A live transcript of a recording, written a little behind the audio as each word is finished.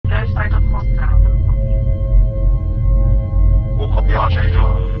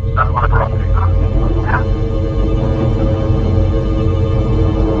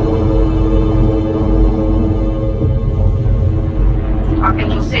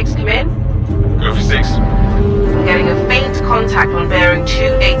6, come in. Go for 6. I'm getting a faint contact on bearing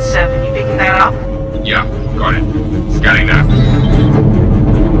 287. You picking that up? Yeah, got it. Scanning now.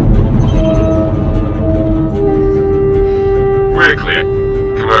 We're clear.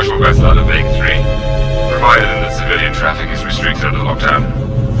 Commercial vessel out of Lake 3. Reminder that civilian traffic is restricted under lockdown.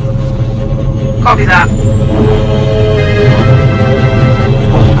 Copy that.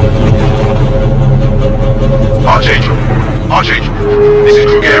 Archangel, this is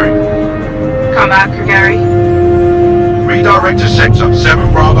Krugeri. Come back, Krugeri. Redirect to sector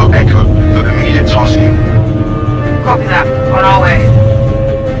 7 Bravo Echo for immediate tasking. Copy that. On our way.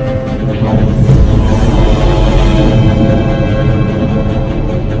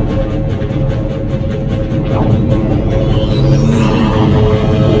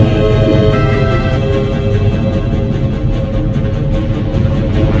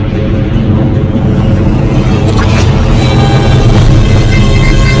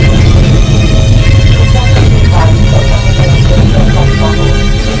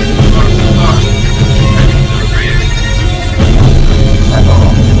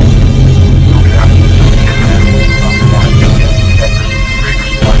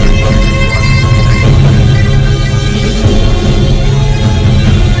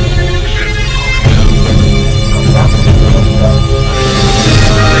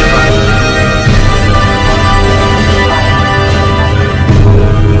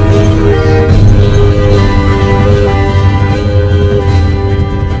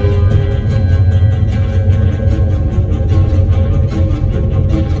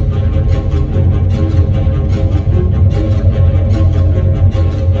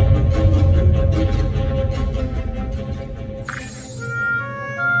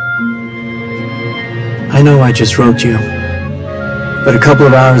 I know I just wrote you, but a couple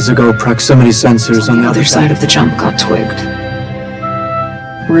of hours ago, proximity sensors on the other side of the jump got twigged.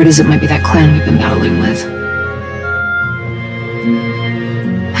 Word is it might be that clan we've been battling with.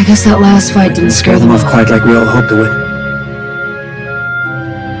 I guess that last fight didn't scare them off off quite like we all hoped it would.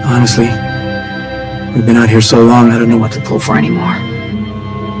 Honestly, we've been out here so long, I don't know what to pull for anymore.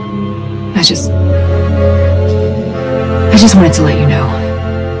 I just wanted to let you know.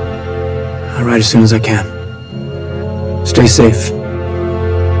 I'll write as soon as I can. Stay safe.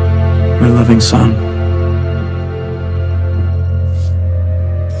 Your loving son.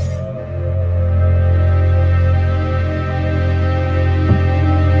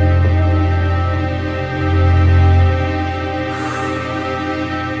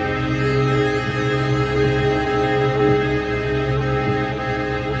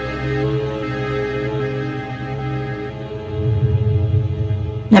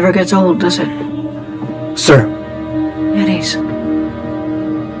 Never gets old, does it? Sir. Eddies.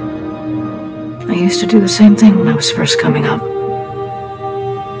 I used to do the same thing when I was first coming up.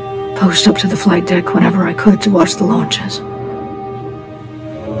 Post up to the flight deck whenever I could to watch the launches.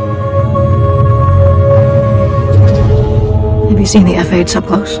 Have you seen the F-8s up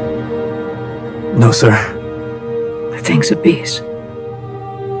close? No, sir. The thing's a beast.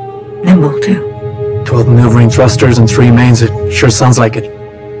 Nimble, too. 12 maneuvering thrusters and 3 mains. It sure sounds like it.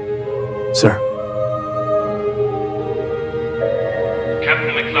 Sir.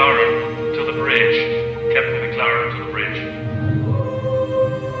 Captain McLaren, to the bridge. Captain McLaren, to the bridge.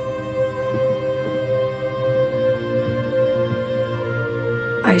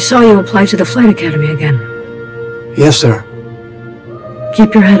 I saw you apply to the Flight Academy again. Yes, sir.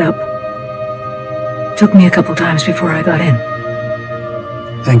 Keep your head up. Took me a couple times before I got in.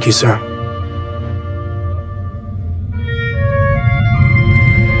 Thank you, sir.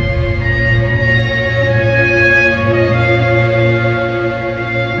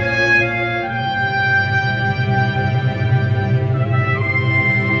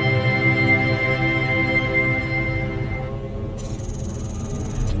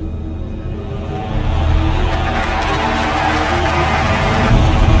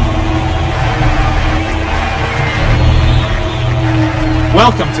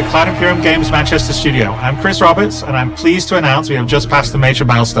 Welcome to Cloud Imperium Games Manchester Studio. I'm Chris Roberts, and I'm pleased to announce we have just passed the major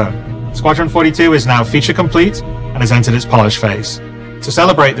milestone. Squadron 42 is now feature complete and has entered its polish phase. To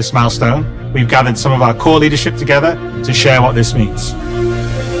celebrate this milestone, we've gathered some of our core leadership together to share what this means.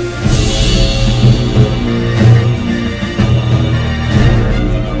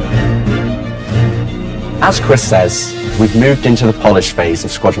 As Chris says, we've moved into the polish phase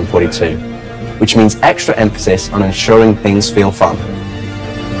of Squadron 42, which means extra emphasis on ensuring things feel fun.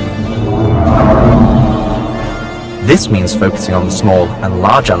 This means focusing on the small and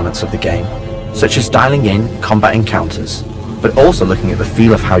large elements of the game, such as dialing in combat encounters, but also looking at the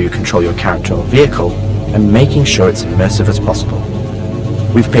feel of how you control your character or vehicle and making sure it's immersive as possible.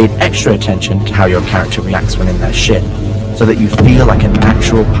 We've paid extra attention to how your character reacts when in their ship, so that you feel like an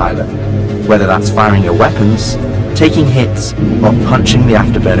actual pilot, whether that's firing your weapons, taking hits, or punching the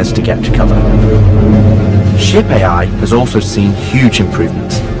afterburners to get to cover. Ship AI has also seen huge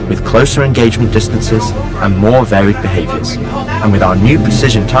improvements, with closer engagement distances and more varied behaviors, and with our new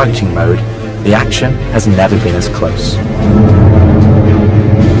precision targeting mode, the action has never been as close.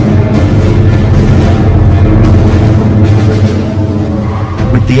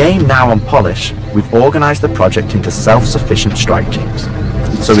 With the aim now on polish, we've organised the project into self-sufficient strike teams,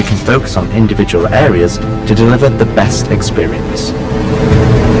 so we can focus on individual areas to deliver the best experience.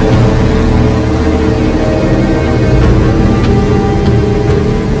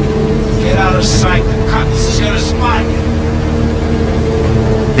 Get out of sight, the cutlass is gonna spike.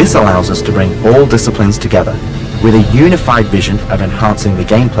 This allows us to bring all disciplines together with a unified vision of enhancing the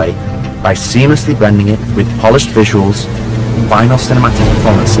gameplay by seamlessly blending it with polished visuals, final cinematic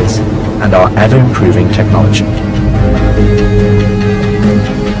performances, and our ever-improving technology.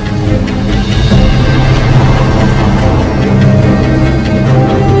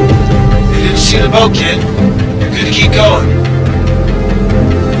 You didn't see the boat, kid. You're good to keep going.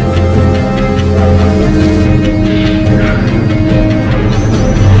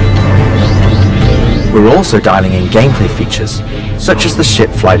 We're also dialing in gameplay features, such as the ship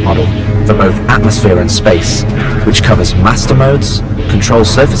flight model for both atmosphere and space, which covers master modes, control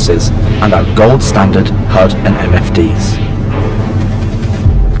surfaces, and our gold standard HUD and MFDs.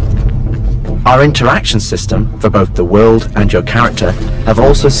 Our interaction system for both the world and your character have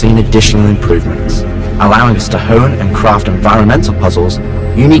also seen additional improvements, allowing us to hone and craft environmental puzzles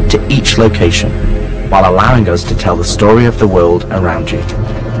unique to each location, while allowing us to tell the story of the world around you.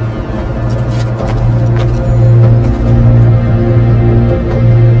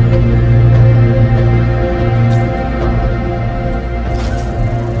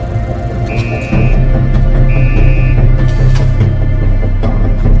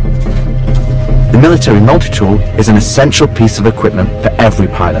 The military multi-tool is an essential piece of equipment for every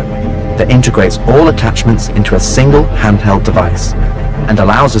pilot that integrates all attachments into a single handheld device and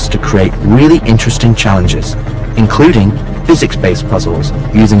allows us to create really interesting challenges, including physics-based puzzles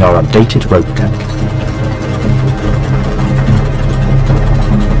using our updated rope tech.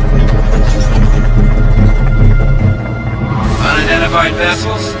 Unidentified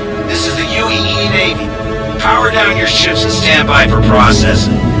vessels? This is the UEE Navy. Power down your ships and stand by for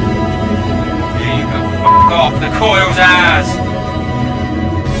processing. Off the coil's ass.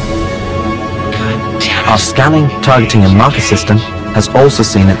 Our scanning, targeting and marker system has also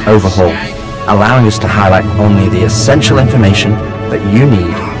seen an overhaul, allowing us to highlight only the essential information that you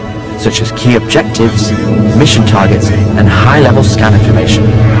need, such as key objectives, mission targets and high-level scan information,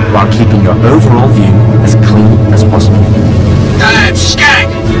 while keeping your overall view as clean as possible. Time, skank!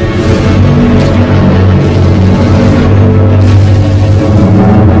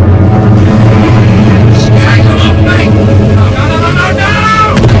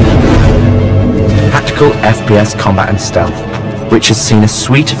 FPS combat and stealth, which has seen a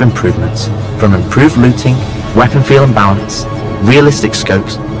suite of improvements, from improved looting, weapon feel and balance, realistic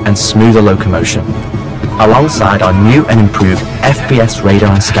scopes, and smoother locomotion, alongside our new and improved FPS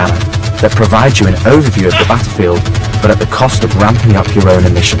radar and scanner that provides you an overview of the battlefield, but at the cost of ramping up your own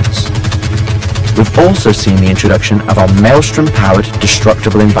emissions. We've also seen the introduction of our Maelstrom-powered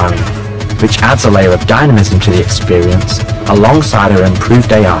destructible environment, which adds a layer of dynamism to the experience, alongside our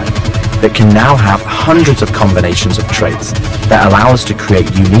improved AI, that can now have hundreds of combinations of traits that allow us to create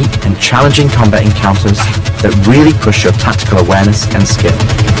unique and challenging combat encounters that really push your tactical awareness and skill.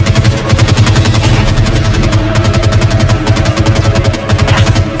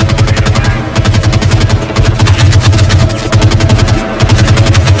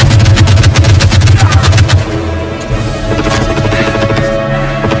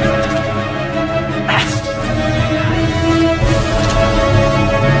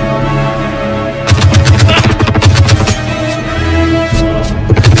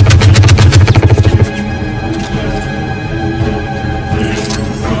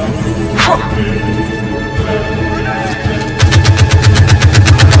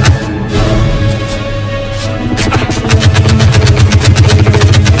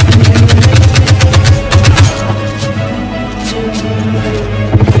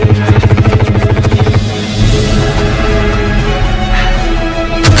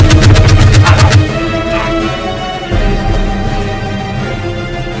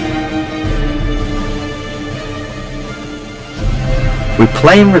 We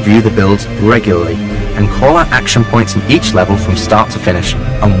play and review the builds regularly and call out action points in each level from start to finish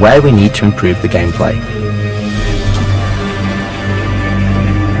on where we need to improve the gameplay.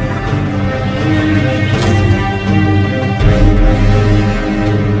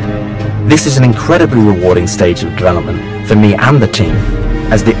 This is an incredibly rewarding stage of development for me and the team,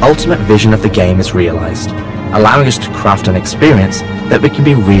 as the ultimate vision of the game is realized, allowing us to craft an experience that we can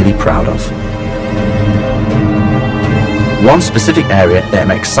be really proud of. One specific area that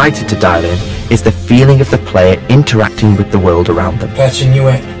I'm excited to dial in is the feeling of the player interacting with the world around them. Patching you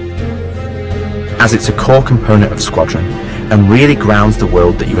in. As it's a core component of Squadron and really grounds the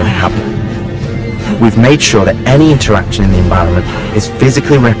world that you inhabit. We've made sure that any interaction in the environment is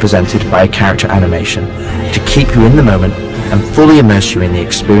physically represented by a character animation to keep you in the moment and fully immerse you in the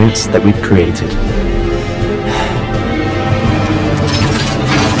experience that we've created.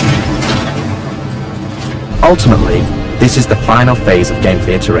 Ultimately, this is the final phase of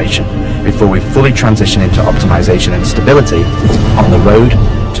gameplay iteration before we fully transition into optimization and stability on the road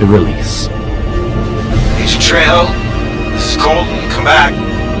to release. Agent Trejo, this is Colton. Come back.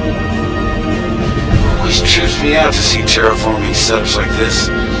 Always trips me out to see terraforming setups like this.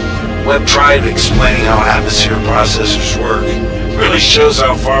 Web tried explaining how atmosphere processors work. Really shows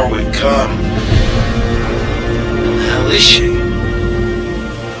how far we've come. What the hell is she?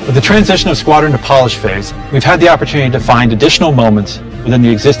 With the transition of Squadron to polish phase, we've had the opportunity to find additional moments within the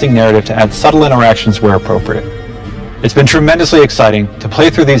existing narrative to add subtle interactions where appropriate. It's been tremendously exciting to play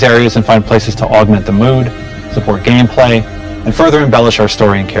through these areas and find places to augment the mood, support gameplay, and further embellish our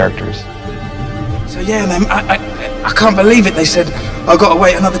story and characters. So yeah, man, I can't believe it. They said I've got to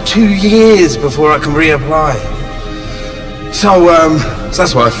wait another 2 years before I can reapply. So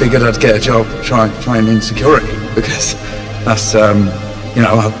that's why I figured I'd get a job trying in security, because that's you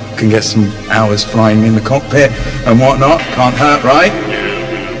know, I can get some hours flying in the cockpit and whatnot. Can't hurt, right?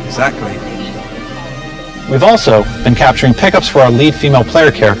 Exactly. We've also been capturing pickups for our lead female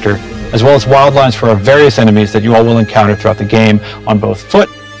player character, as well as wildlines for our various enemies that you all will encounter throughout the game on both foot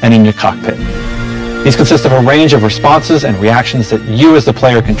and in your cockpit. These consist of a range of responses and reactions that you as the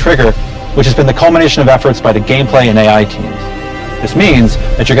player can trigger, which has been the culmination of efforts by the gameplay and AI teams. This means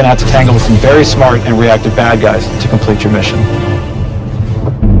that you're going to have to tangle with some very smart and reactive bad guys to complete your mission.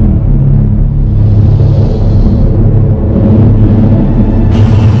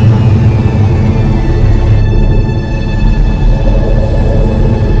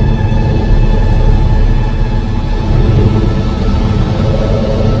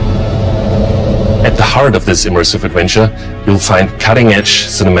 At the heart of this immersive adventure, you'll find cutting-edge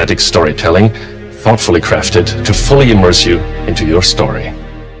cinematic storytelling, thoughtfully crafted to fully immerse you into your story.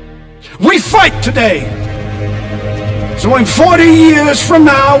 We fight today! So in 40 years from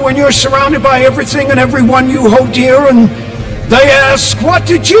now, when you're surrounded by everything and everyone you hold dear, and they ask, what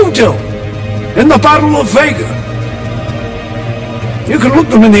did you do in the Battle of Vega? You can look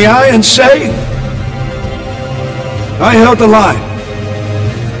them in the eye and say, I held the line.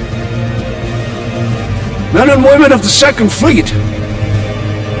 Men and women of the Second Fleet,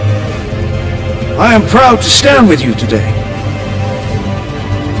 I am proud to stand with you today.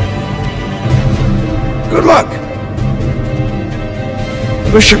 Good luck.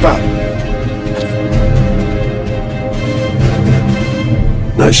 Push your back.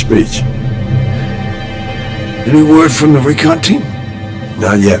 Nice speech. Any word from the recon team?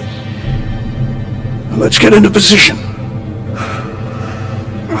 Not yet. Well, let's get into position.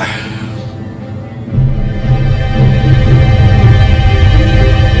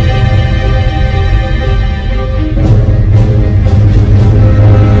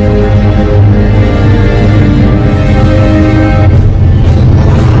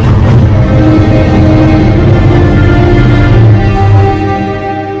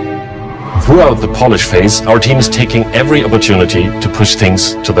 Throughout the polish phase, our team is taking every opportunity to push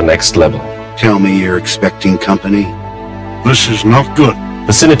things to the next level. Tell me you're expecting company? This is not good.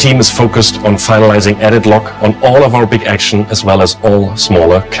 The Cine team is focused on finalizing edit lock on all of our big action as well as all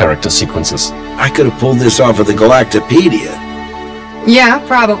smaller character sequences. I could have pulled this off of the Galactopedia. Yeah,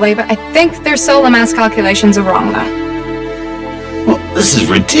 probably, but I think their solar mass calculations are wrong, though. Well, this is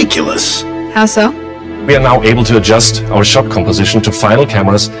ridiculous. How so? We are now able to adjust our shot composition to final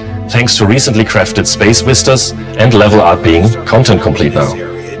cameras thanks to recently crafted space vistas and level art being content complete now.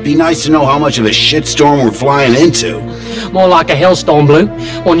 It'd be nice to know how much of a shitstorm we're flying into. More like a hailstorm, Blue.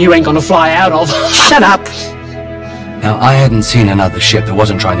 One you ain't gonna fly out of. Shut up. Now, I hadn't seen another ship that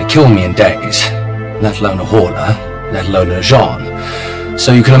wasn't trying to kill me in days, let alone a hauler, let alone a Jean.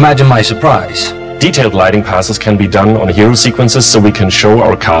 So you can imagine my surprise. Detailed lighting passes can be done on hero sequences so we can show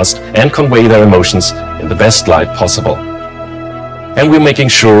our cast and convey their emotions in the best light possible. And we're making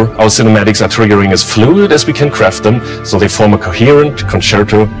sure our cinematics are triggering as fluid as we can craft them so they form a coherent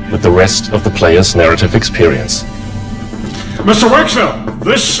concerto with the rest of the player's narrative experience. Mr. Wexler,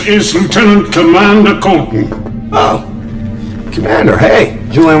 this is Lieutenant Commander Colton. Oh, Commander, hey!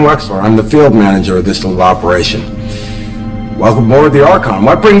 Julian Wexler. I'm the field manager of this little operation. Welcome aboard the Archon.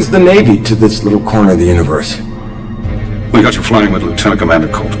 What brings the Navy to this little corner of the universe? We got you flying with Lieutenant Commander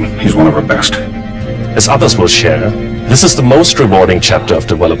Colton. He's one of our best. As others will share, this is the most rewarding chapter of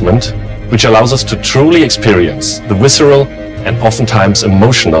development, which allows us to truly experience the visceral and oftentimes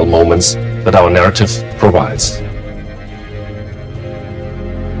emotional moments that our narrative provides.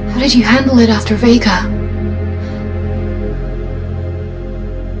 How did you handle it after Vega?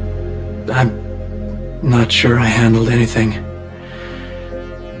 I'm not sure I handled anything.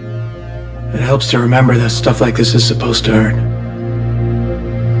 It helps to remember that stuff like this is supposed to hurt.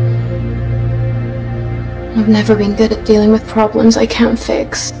 I've never been good at dealing with problems I can't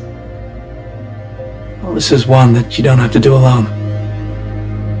fix. Well, this is one that you don't have to do alone.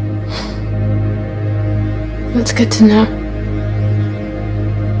 That's good to know.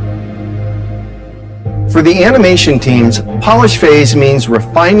 For the animation teams, polish phase means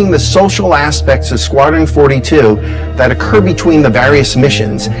refining the social aspects of Squadron 42 that occur between the various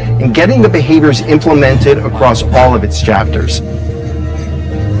missions and getting the behaviors implemented across all of its chapters.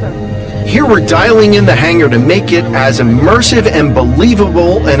 Here we're dialing in the hangar to make it as immersive and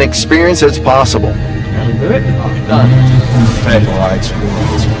believable an experience as possible. Done. Okay.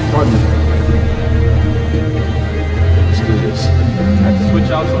 Let's do this. I have to switch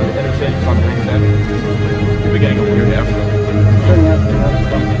out so the interchange fucking that. We're getting a weird after. I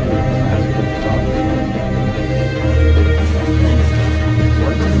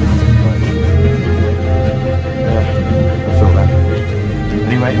feel that.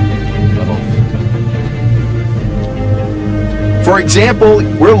 Anyway, for example,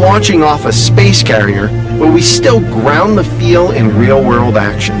 we're launching off a space carrier, but we still ground the feel in real-world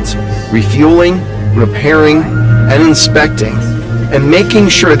actions, refueling, repairing, and inspecting, and making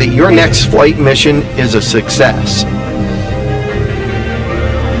sure that your next flight mission is a success.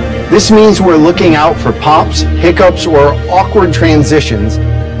 This means we're looking out for pops, hiccups, or awkward transitions,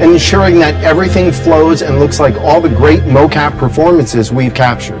 and ensuring that everything flows and looks like all the great mocap performances we've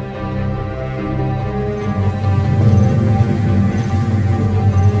captured.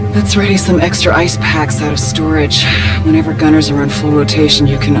 Let's ready some extra ice packs out of storage. Whenever gunners are on full rotation,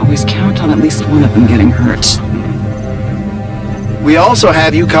 you can always count on at least one of them getting hurt. We also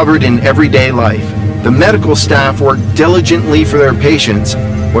have you covered in everyday life. The medical staff work diligently for their patients,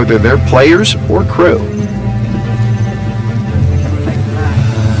 whether they're players or crew.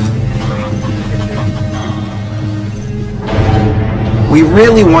 We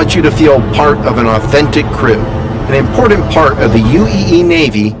really want you to feel part of an authentic crew, an important part of the UEE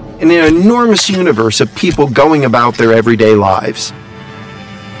Navy in an enormous universe of people going about their everyday lives.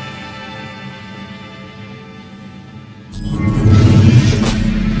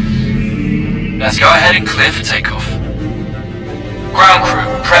 Let's go ahead and clear for takeoff. Ground crew,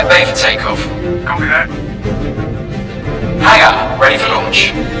 prep bay for takeoff. Copy that. Hangar, ready for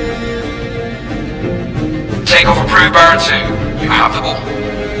launch. Takeoff approved, Baron 2. You have the ball.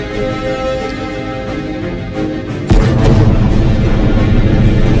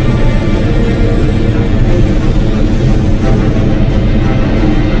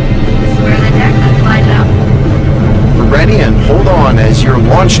 We're ready and hold on as you're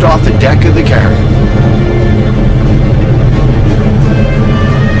launched off the deck of the carrier.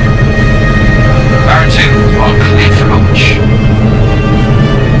 Baron 2, you are cleared for launch.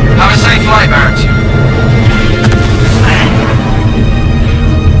 Have a safe flight, Baron 2.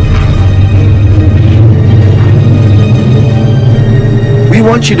 We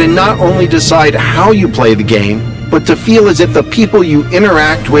want you to not only decide how you play the game, but to feel as if the people you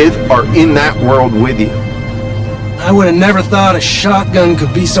interact with are in that world with you. I would have never thought a shotgun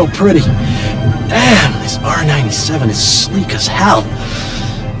could be so pretty. Damn, this R97 is sleek as hell.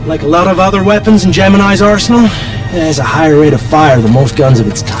 Like a lot of other weapons in Gemini's arsenal, it has a higher rate of fire than most guns of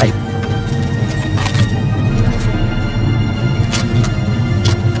its type.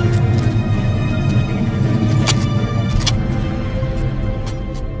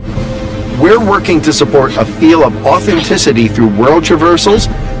 We're working to support a feel of authenticity through world traversals,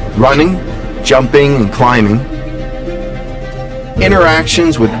 running, jumping, and climbing,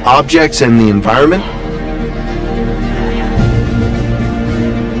 interactions with objects and the environment,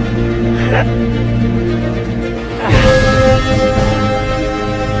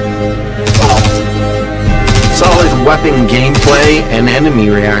 solid weapon gameplay and enemy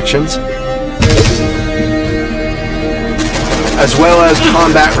reactions, as well as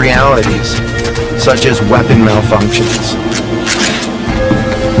combat realities, such as weapon malfunctions.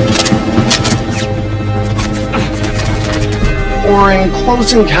 Or in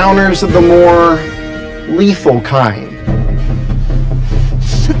close encounters of the more lethal kind.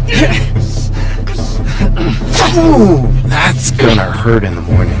 Ooh, that's gonna hurt in the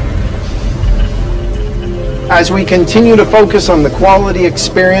morning. As we continue to focus on the quality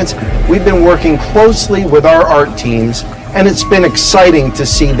experience, we've been working closely with our art teams, and it's been exciting to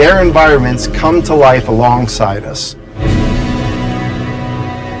see their environments come to life alongside us.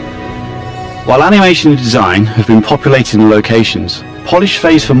 While animation and design have been populating the locations, polish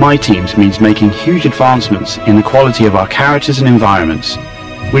phase for my teams means making huge advancements in the quality of our characters and environments.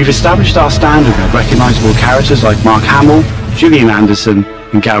 We've established our standard with recognizable characters like Mark Hamill, Gillian Anderson,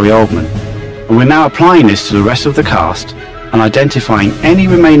 and Gary Oldman, and we're now applying this to the rest of the cast and identifying any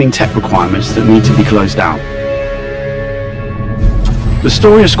remaining tech requirements that need to be closed down. The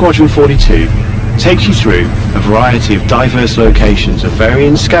story of Squadron 42 takes you through a variety of diverse locations of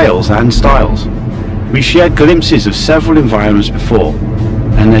varying scales and styles. We shared glimpses of several environments before,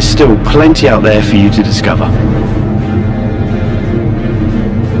 and there's still plenty out there for you to discover.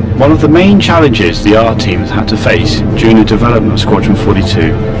 One of the main challenges the art team has had to face during the development of Squadron 42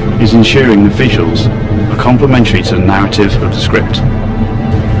 is ensuring the visuals are complementary to the narrative of the script.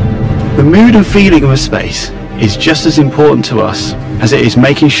 The mood and feeling of a space is just as important to us as it is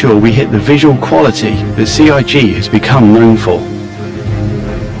making sure we hit the visual quality that CIG has become known for.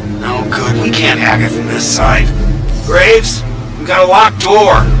 No good, we can't hack it from this side. Graves, we got a locked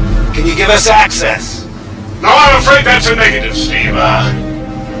door. Can you give us access? No, I'm afraid that's a negative, Steve.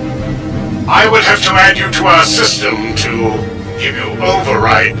 I would have to add you to our system to give you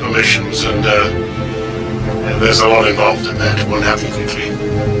override permissions, and there's a lot involved in that. It won't happen quickly.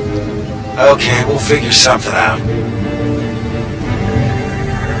 Okay, we'll figure something out.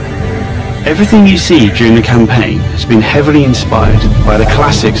 Everything you see during the campaign has been heavily inspired by the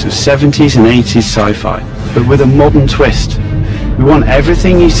classics of 70s and 80s sci-fi, but with a modern twist. We want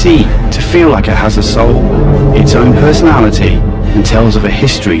everything you see to feel like it has a soul, its own personality, and tells of a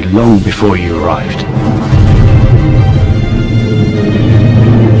history long before you arrived.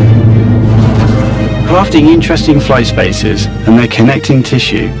 Crafting interesting flight spaces and their connecting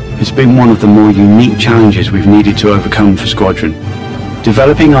tissue has been one of the more unique challenges we've needed to overcome for Squadron.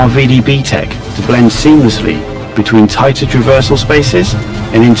 Developing our VDB tech to blend seamlessly between tighter traversal spaces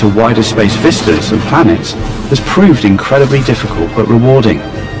and into wider space vistas and planets has proved incredibly difficult but rewarding,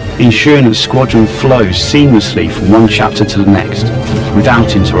 ensuring that Squadron flows seamlessly from one chapter to the next,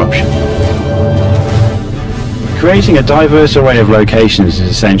 without interruption. Creating a diverse array of locations is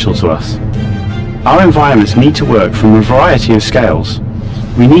essential to us. Our environments need to work from a variety of scales.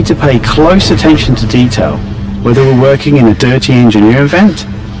 We need to pay close attention to detail, whether we're working in a dirty engineering vent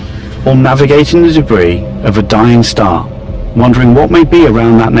or navigating the debris of a dying star, wondering what may be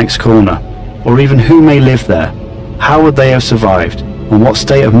around that next corner, or even who may live there, how would they have survived, and what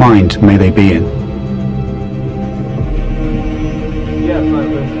state of mind may they be in.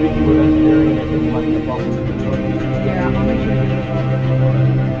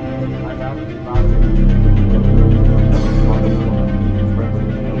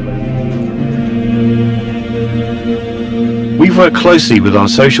 We've worked closely with our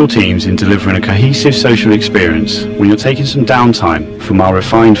social teams in delivering a cohesive social experience when you're taking some downtime from our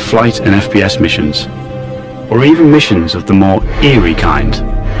refined flight and FPS missions, or even missions of the more eerie kind.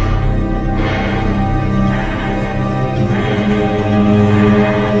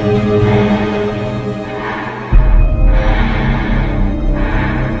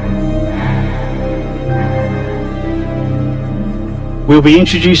 We'll be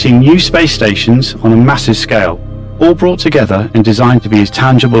introducing new space stations on a massive scale, all brought together and designed to be as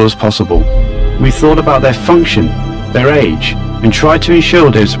tangible as possible. We thought about their function, their age, and tried to ensure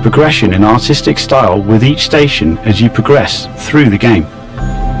there's a progression in artistic style with each station as you progress through the game.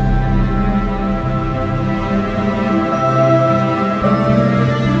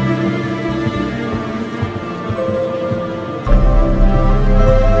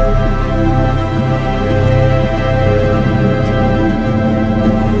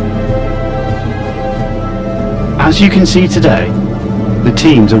 As you can see today, the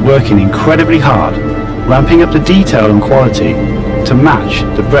teams are working incredibly hard, ramping up the detail and quality to match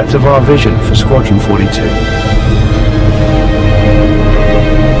the breadth of our vision for Squadron 42.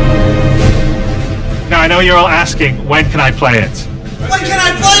 Now I know you're all asking, when can I play it? When can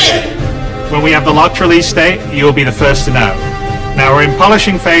I play it? When we have the locked release date, you will be the first to know. Now we're in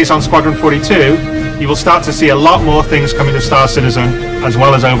polishing phase on Squadron 42. You will start to see a lot more things coming to Star Citizen, as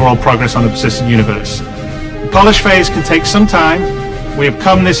well as overall progress on the persistent universe. The polish phase can take some time. We have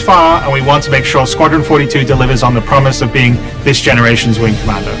come this far, and we want to make sure Squadron 42 delivers on the promise of being this generation's wing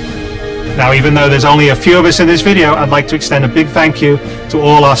commander. Now, even though there's only a few of us in this video, I'd like to extend a big thank you to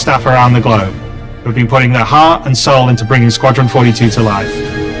all our staff around the globe who've been putting their heart and soul into bringing Squadron 42 to life.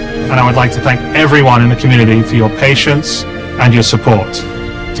 and I would like to thank everyone in the community for your patience and your support.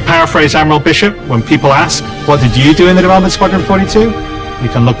 To paraphrase Admiral Bishop, when people ask, what did you do in the development Squadron 42? You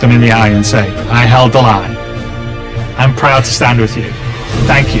can look them in the eye and say, I held the line. I'm proud to stand with you.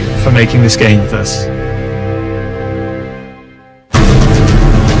 Thank you for making this game with us.